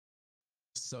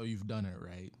So you've done it,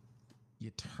 right? You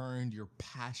turned your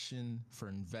passion for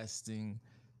investing,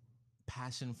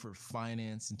 passion for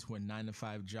finance into a 9 to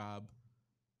 5 job.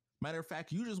 Matter of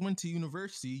fact, you just went to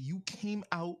university, you came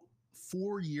out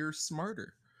 4 years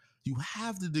smarter. You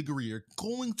have the degree, you're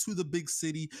going to the big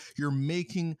city, you're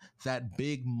making that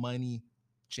big money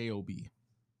job.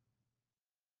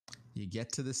 You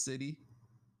get to the city,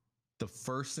 the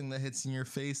first thing that hits in your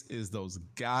face is those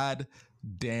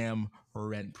goddamn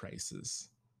rent prices.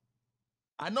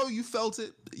 I know you felt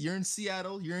it. You're in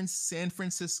Seattle, you're in San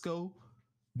Francisco,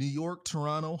 New York,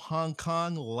 Toronto, Hong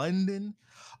Kong, London.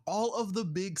 All of the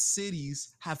big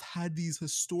cities have had these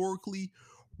historically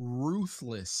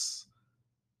ruthless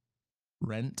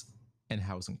rent and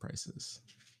housing prices.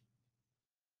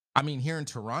 I mean, here in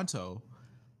Toronto,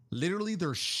 literally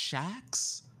there's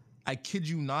shacks. I kid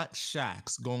you not,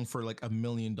 shacks going for like $1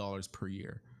 million per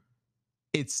year.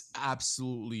 It's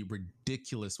absolutely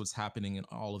ridiculous what's happening in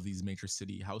all of these major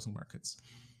city housing markets.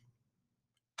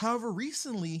 However,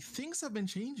 recently things have been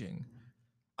changing.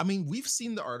 I mean, we've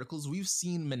seen the articles, we've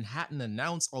seen Manhattan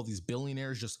announce all these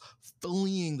billionaires just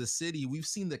fleeing the city. We've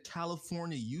seen the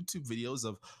California YouTube videos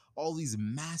of all these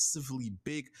massively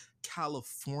big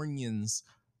Californians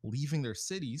leaving their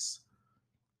cities.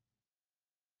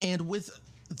 And with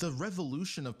the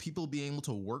revolution of people being able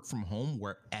to work from home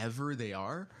wherever they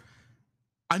are,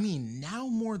 I mean, now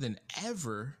more than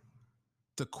ever,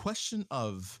 the question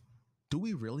of do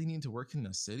we really need to work in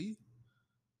a city?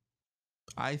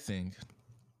 I think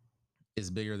is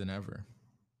bigger than ever.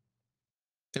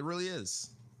 It really is.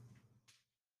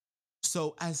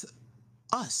 So, as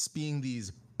us being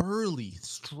these burly,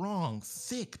 strong,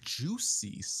 thick,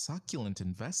 juicy, succulent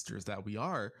investors that we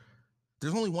are,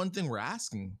 there's only one thing we're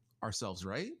asking ourselves,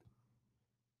 right?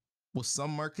 With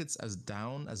some markets as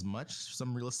down as much,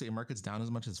 some real estate markets down as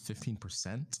much as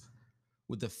 15%,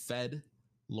 with the Fed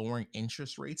lowering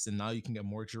interest rates, and now you can get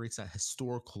mortgage rates at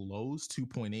historical lows,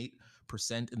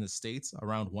 2.8% in the States,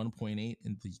 around 1.8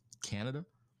 in the Canada.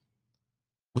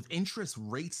 With interest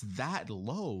rates that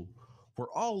low,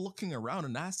 we're all looking around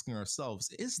and asking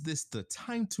ourselves, is this the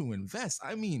time to invest?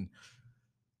 I mean,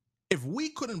 if we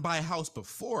couldn't buy a house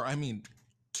before, I mean,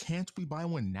 can't we buy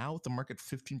one now with the market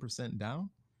 15%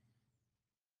 down?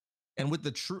 And with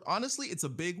the true, honestly, it's a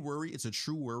big worry. It's a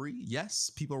true worry. Yes,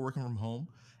 people are working from home.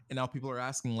 And now people are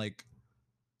asking, like,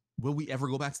 will we ever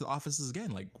go back to the offices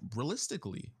again? Like,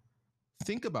 realistically,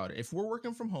 think about it. If we're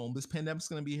working from home, this pandemic's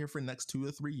going to be here for the next 2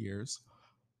 to 3 years.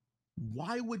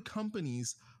 Why would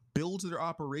companies build their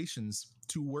operations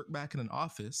to work back in an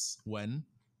office when,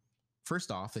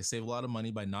 first off, they save a lot of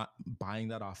money by not buying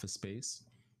that office space?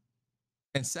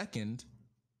 And second,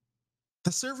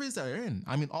 the surveys that are in,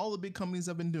 I mean, all the big companies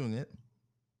have been doing it.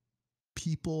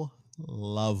 People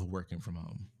love working from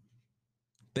home.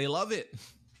 They love it.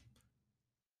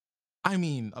 I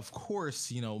mean, of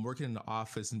course, working in the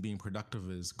office and being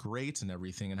productive is great and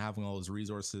everything, and having all those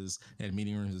resources and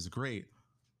meeting rooms is great.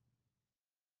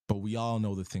 But we all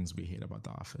know the things we hate about the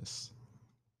office.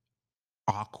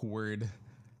 Awkward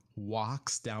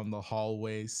walks down the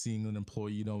hallway, seeing an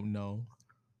employee you don't know,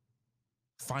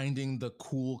 finding the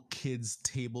cool kids'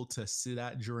 table to sit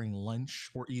at during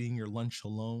lunch or eating your lunch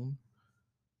alone,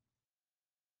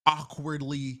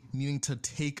 awkwardly needing to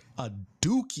take a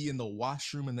dookie in the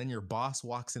washroom and then your boss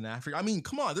walks in after you. I mean,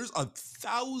 come on, there's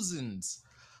thousands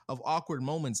of awkward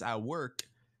moments at work.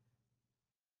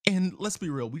 And let's be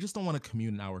real, we just don't want to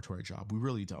commute an hour to our job. We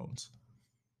really don't.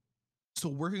 So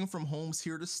working from home's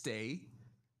here to stay.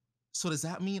 So does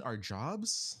that mean our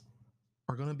jobs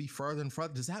are going to be farther and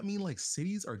farther? Does that mean like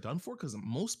cities are done for? Because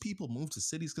most people move to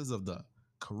cities because of the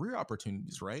career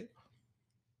opportunities, right?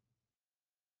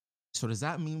 So does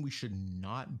that mean we should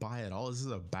not buy at all? Is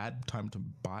this a bad time to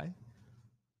buy?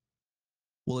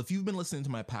 Well, if you've been listening to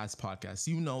my past podcasts,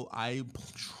 you know I'm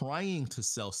trying to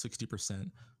sell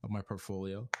 60% of my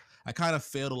portfolio. I kind of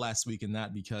failed last week in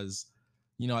that because,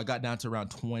 I got down to around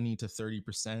 20 to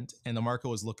 30%, and the market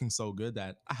was looking so good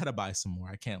that I had to buy some more.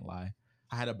 I can't lie.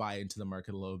 I had to buy into the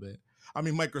market a little bit. I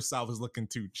mean, Microsoft was looking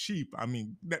too cheap. I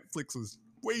mean, Netflix was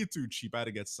way too cheap. I had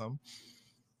to get some.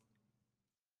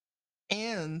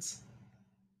 And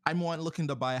I'm looking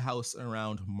to buy a house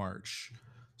around March.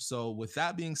 So with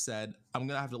that being said, I'm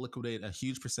going to have to liquidate a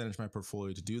huge percentage of my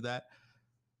portfolio to do that.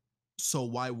 So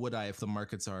why would I if the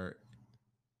markets are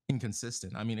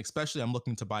inconsistent? I mean, especially I'm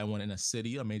looking to buy one in a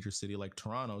city, a major city like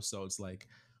Toronto. So it's like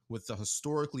with the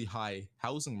historically high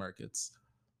housing markets,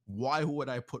 why would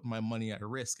I put my money at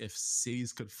risk if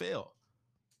cities could fail?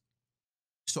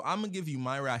 So I'm going to give you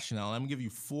my rationale. I'm going to give you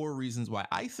 4 reasons why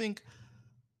I think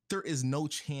there is no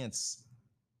chance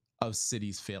of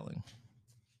cities failing.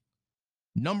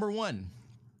 Number one,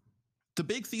 the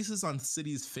big thesis on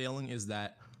cities failing is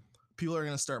that people are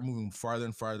going to start moving farther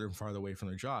and farther and farther away from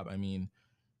their job. I mean,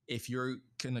 if you're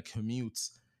going to commute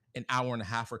an hour and a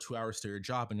half or 2 hours to your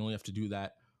job and you only have to do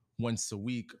that once a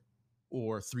week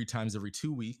or 3 times every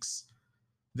 2 weeks,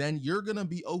 then you're going to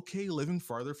be okay living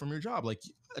farther from your job. Like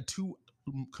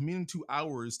commuting 2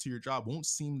 hours to your job won't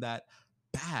seem that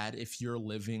bad if you're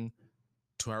living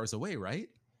 2 hours away, right?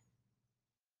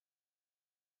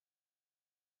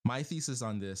 My thesis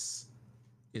on this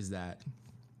is that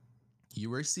you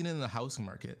were seeing it in the housing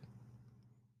market.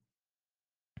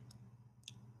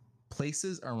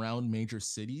 Places around major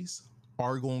cities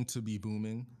are going to be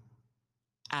booming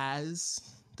as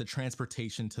the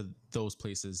transportation to those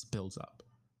places builds up.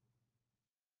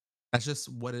 That's just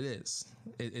what it is.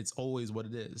 It's always what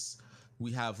it is.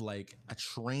 We have like a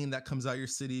train that comes out of your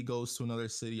city, goes to another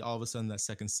city. All of a sudden, that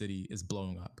second city is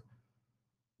blowing up.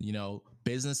 You know,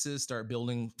 businesses start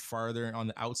building farther on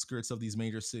the outskirts of these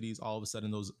major cities. All of a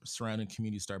sudden, those surrounding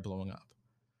communities start blowing up.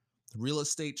 Real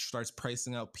estate starts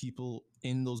pricing out people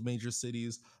in those major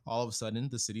cities. All of a sudden,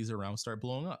 the cities around start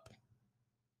blowing up.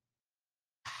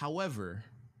 However,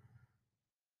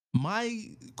 my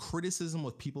criticism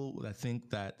with people that think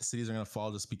that cities are going to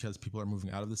fall just because people are moving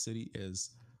out of the city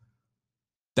is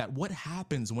that what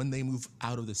happens when they move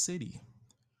out of the city?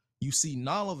 You see,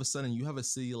 now all of a sudden you have a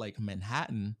city like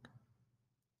Manhattan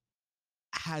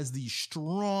has these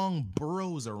strong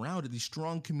boroughs around it, these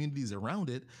strong communities around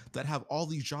it that have all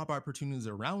these job opportunities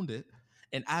around it.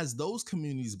 And as those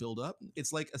communities build up,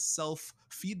 it's like a self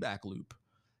feedback loop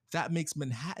that makes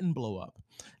Manhattan blow up.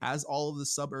 As all of the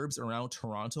suburbs around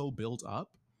Toronto build up,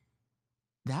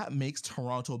 that makes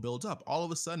Toronto build up. All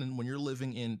of a sudden, when you're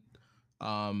living in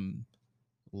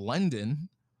London,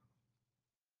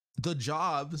 the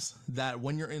jobs that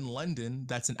when you're in London,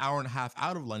 that's an hour and a half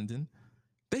out of London,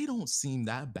 they don't seem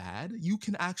that bad. You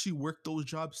can actually work those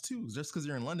jobs too. Just because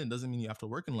you're in London doesn't mean you have to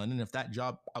work in London. If that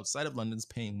job outside of London is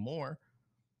paying more,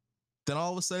 then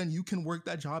all of a sudden you can work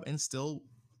that job and still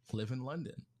live in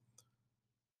London.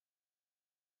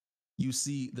 You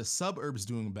see the suburbs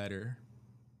doing better,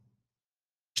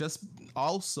 just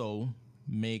also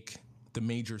make the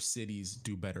major cities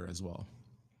do better as well.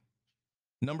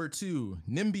 Number two,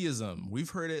 NIMBYism. We've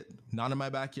heard it, not in my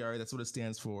backyard. That's what it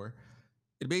stands for.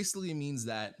 It basically means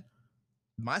that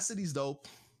my city's dope.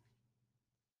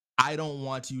 I don't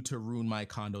want you to ruin my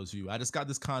condo's view. I just got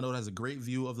this condo that has a great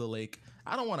view of the lake.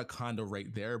 I don't want a condo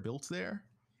right there built there.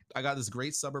 I got this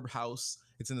great suburb house.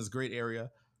 It's in this great area.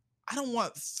 I don't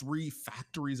want 3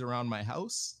 factories around my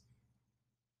house.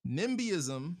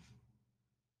 NIMBYism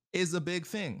is a big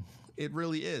thing. It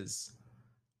really is.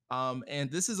 And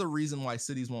this is a reason why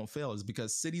cities won't fail, is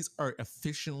because cities are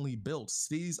efficiently built.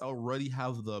 Cities already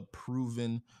have the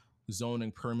proven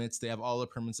zoning permits. They have all the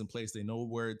permits in place. They know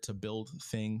where to build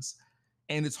things.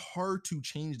 And it's hard to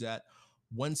change that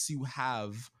once you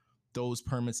have those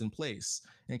permits in place.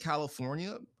 In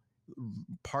California,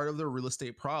 part of their real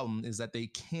estate problem is that they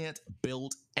can't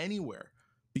build anywhere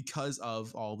because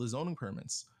of all the zoning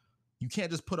permits. You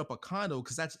can't just put up a condo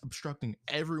because that's obstructing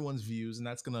everyone's views, and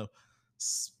that's going to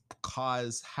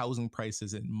cause housing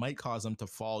prices. It might cause them to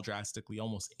fall drastically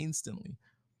almost instantly,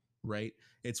 right?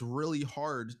 It's really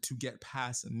hard to get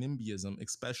past NIMBYism,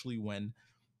 especially when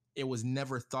it was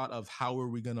never thought of how are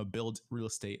we going to build real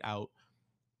estate out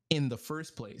in the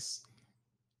first place.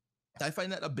 I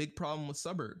find that a big problem with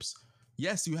suburbs.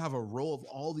 Yes, you have a row of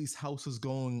all these houses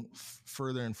going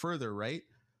further and further, right?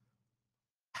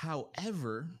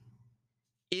 However,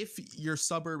 if your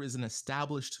suburb is an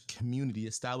established community,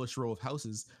 established row of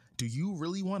houses, do you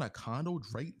really want a condo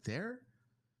right there?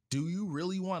 Do you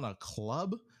really want a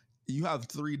club? You have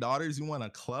 3 daughters, you want a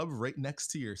club right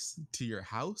next to your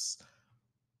house?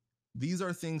 These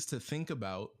are things to think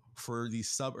about for these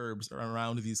suburbs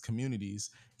around these communities.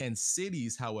 And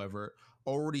cities, however,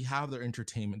 already have their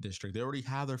entertainment district. They already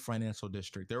have their financial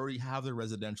district. They already have their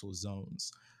residential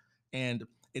zones. And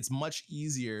it's much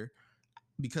easier,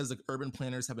 because the urban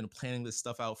planners have been planning this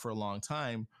stuff out for a long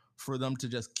time, for them to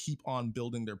just keep on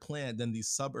building their plan than these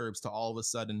suburbs to all of a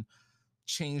sudden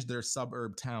change their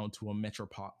suburb town to a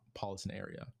metropolitan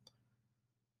area.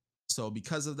 So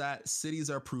because of that, cities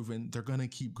are proven they're going to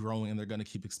keep growing and they're going to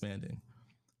keep expanding.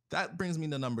 That brings me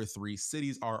to number 3.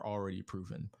 Cities are already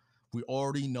proven. We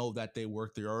already know that they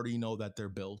work. They already know that they're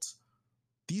built.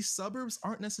 These suburbs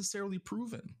aren't necessarily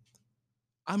proven.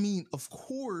 I mean, of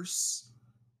course,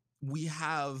 we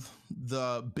have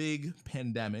the big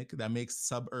pandemic that makes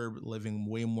suburb living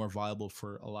way more viable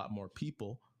for a lot more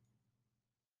people.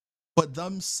 But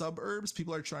them suburbs,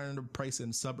 people are trying to price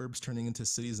in suburbs turning into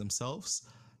cities themselves.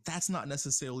 That's not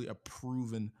necessarily a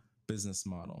proven business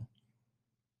model.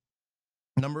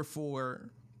 Number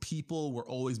 4, people were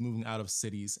always moving out of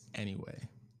cities anyway.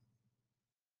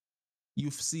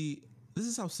 You see, this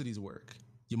is how cities work.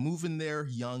 You move in there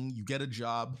young, you get a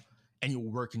job, and you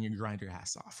work and you grind your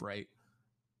ass off, right?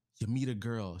 You meet a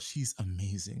girl, she's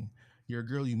amazing. You're a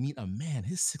girl, you meet a man,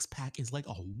 his six pack is like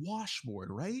a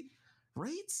washboard, right?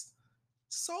 Right?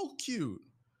 So cute.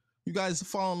 You guys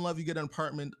fall in love, you get an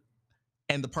apartment,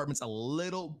 and the apartment's a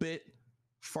little bit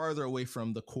farther away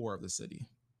from the core of the city.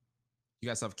 You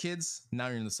guys have kids, now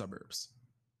you're in the suburbs.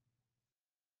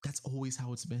 That's always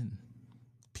how it's been.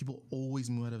 People always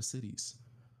move out of cities.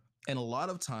 And a lot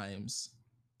of times,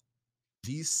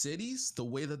 these cities, the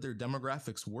way that their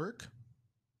demographics work,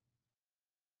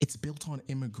 it's built on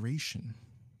immigration.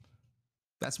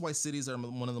 That's why cities are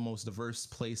one of the most diverse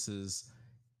places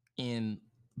in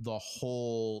the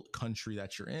whole country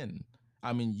that you're in.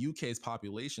 I mean, UK's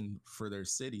population for their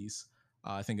cities,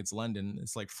 I think it's London,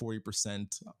 it's like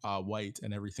 40% white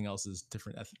and everything else is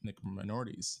different ethnic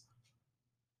minorities.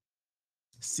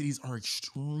 Cities are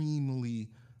extremely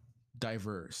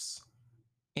diverse.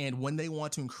 And when they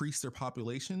want to increase their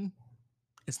population,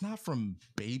 it's not from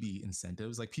baby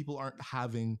incentives. Like people aren't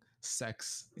having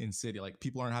sex in city. Like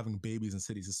people aren't having babies in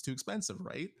cities. It's too expensive,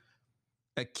 right?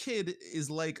 A kid is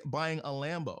like buying a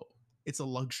Lambo. It's a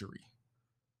luxury.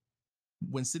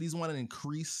 When cities want to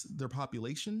increase their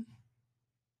population,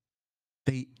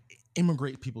 they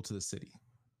immigrate people to the city.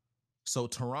 So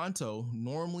Toronto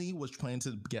normally was planning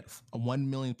to get 1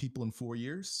 million people in 4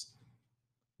 years.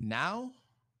 Now,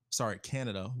 sorry,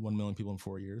 Canada, 1 million people in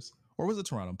 4 years. Or was it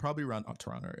Toronto? Probably around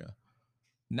Toronto area.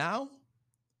 Now,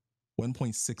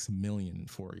 1.6 million in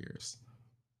 4 years.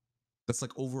 That's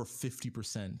like over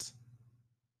 50%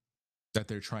 that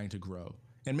they're trying to grow.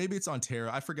 And maybe it's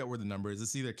Ontario. I forget where the number is.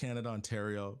 It's either Canada,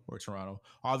 Ontario, or Toronto.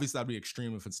 Obviously, that'd be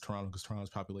extreme if it's Toronto because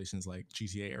Toronto's population is like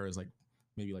GTA area is like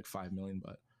maybe like 5 million.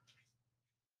 But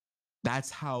that's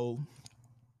how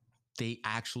they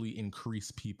actually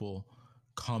increase people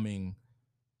coming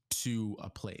to a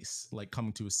place, like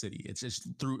coming to a city. It's just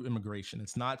through immigration.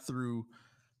 It's not through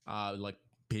like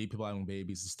people having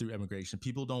babies. It's through immigration.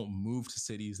 People don't move to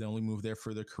cities. They only move there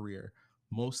for their career.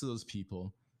 Most of those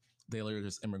people, they literally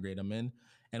just immigrate them in.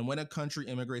 And when a country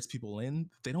immigrates people in,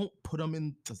 they don't put them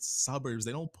in the suburbs.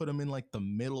 They don't put them in like the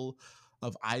middle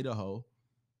of Idaho.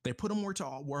 They put them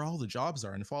where all the jobs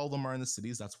are. And if all of them are in the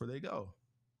cities, that's where they go.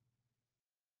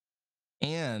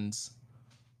 And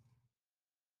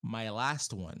my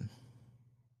last one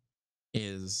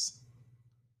is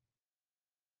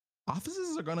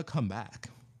offices are going to come back.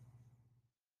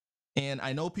 And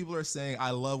I know people are saying,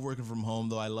 I love working from home,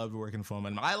 though I love working from home.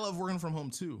 And I love working from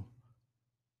home too.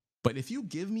 But if you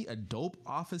give me a dope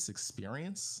office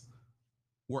experience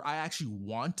where I actually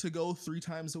want to go 3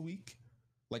 times a week,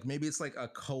 like maybe it's like a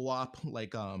co-op,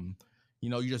 like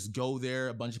you just go there,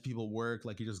 a bunch of people work,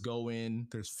 like you just go in,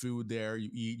 there's food there,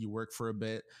 you eat, you work for a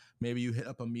bit, maybe you hit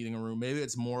up a meeting room, maybe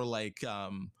it's more like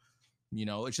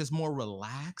it's just more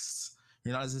relaxed.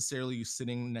 You're not necessarily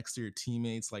sitting next to your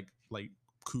teammates like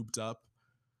cooped up,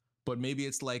 but maybe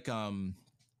it's like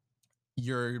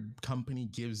your company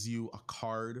gives you a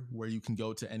card where you can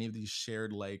go to any of these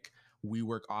shared like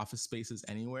WeWork office spaces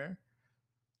anywhere.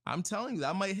 I'm telling you,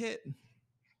 that might hit.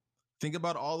 Think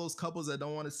about all those couples that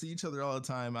don't want to see each other all the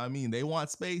time. I mean, they want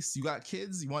space. You got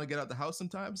kids, you want to get out the house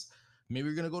sometimes. Maybe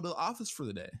you're going to go to the office for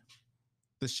the day.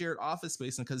 The shared office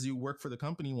space, and because you work for the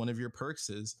company, one of your perks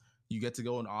is you get to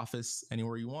go in office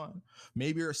anywhere you want.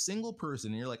 Maybe you're a single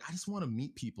person and you're like, I just want to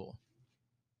meet people.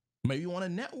 Maybe you want to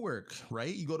network,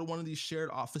 right? You go to one of these shared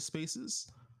office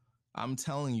spaces. I'm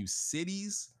telling you,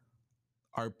 cities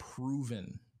are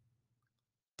proven.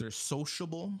 They're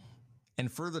sociable.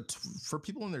 And for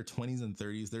people in their 20s and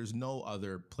 30s, there's no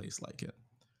other place like it.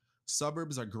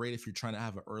 Suburbs are great if you're trying to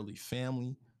have an early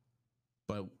family.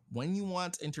 But when you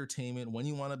want entertainment, when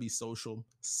you want to be social,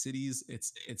 cities,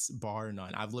 it's bar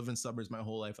none. I've lived in suburbs my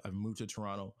whole life. I've moved to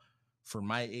Toronto. For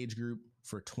my age group,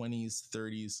 for 20s,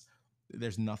 30s,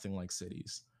 there's nothing like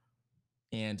cities.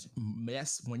 And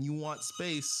yes, when you want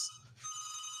space,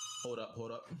 hold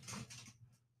up.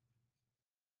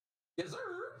 Yes, sir.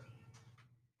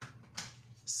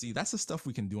 See, that's the stuff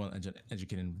we can do on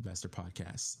Educated Investor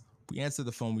Podcast. We answer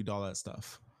the phone, we do all that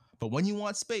stuff. But when you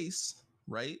want space,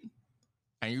 right,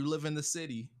 and you live in the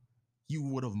city, you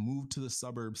would have moved to the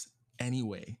suburbs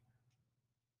anyway.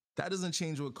 That doesn't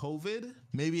change with COVID.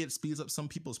 Maybe it speeds up some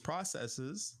people's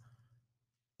processes,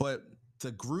 but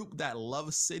the group that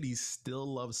loves cities still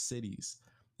loves cities,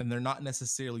 and they're not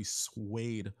necessarily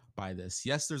swayed by this.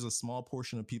 Yes, there's a small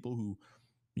portion of people who,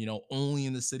 only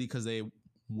in the city because they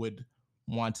would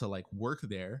want to like work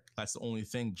there. That's the only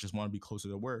thing, just want to be closer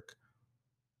to work.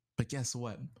 But guess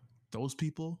what? Those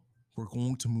people were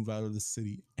going to move out of the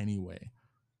city anyway.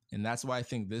 And that's why I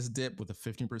think this dip with a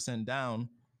 15% down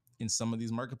in some of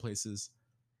these marketplaces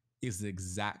is the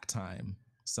exact time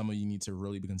some of you need to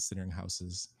really be considering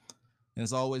houses. And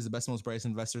as always, the best, most brightest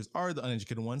investors are the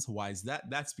uneducated ones. Why is that?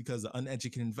 That's because the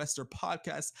Uneducated Investor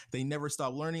Podcast, they never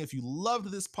stop learning. If you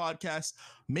loved this podcast,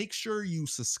 make sure you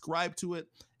subscribe to it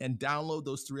and download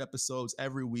those 3 episodes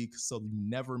every week so you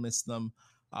never miss them.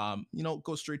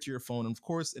 Go straight to your phone. And of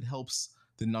course, it helps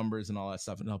the numbers and all that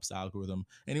stuff. It helps the algorithm.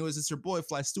 Anyways, it's your boy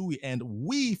Fly Stewie, and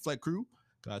we, Flight Crew,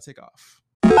 gotta take off.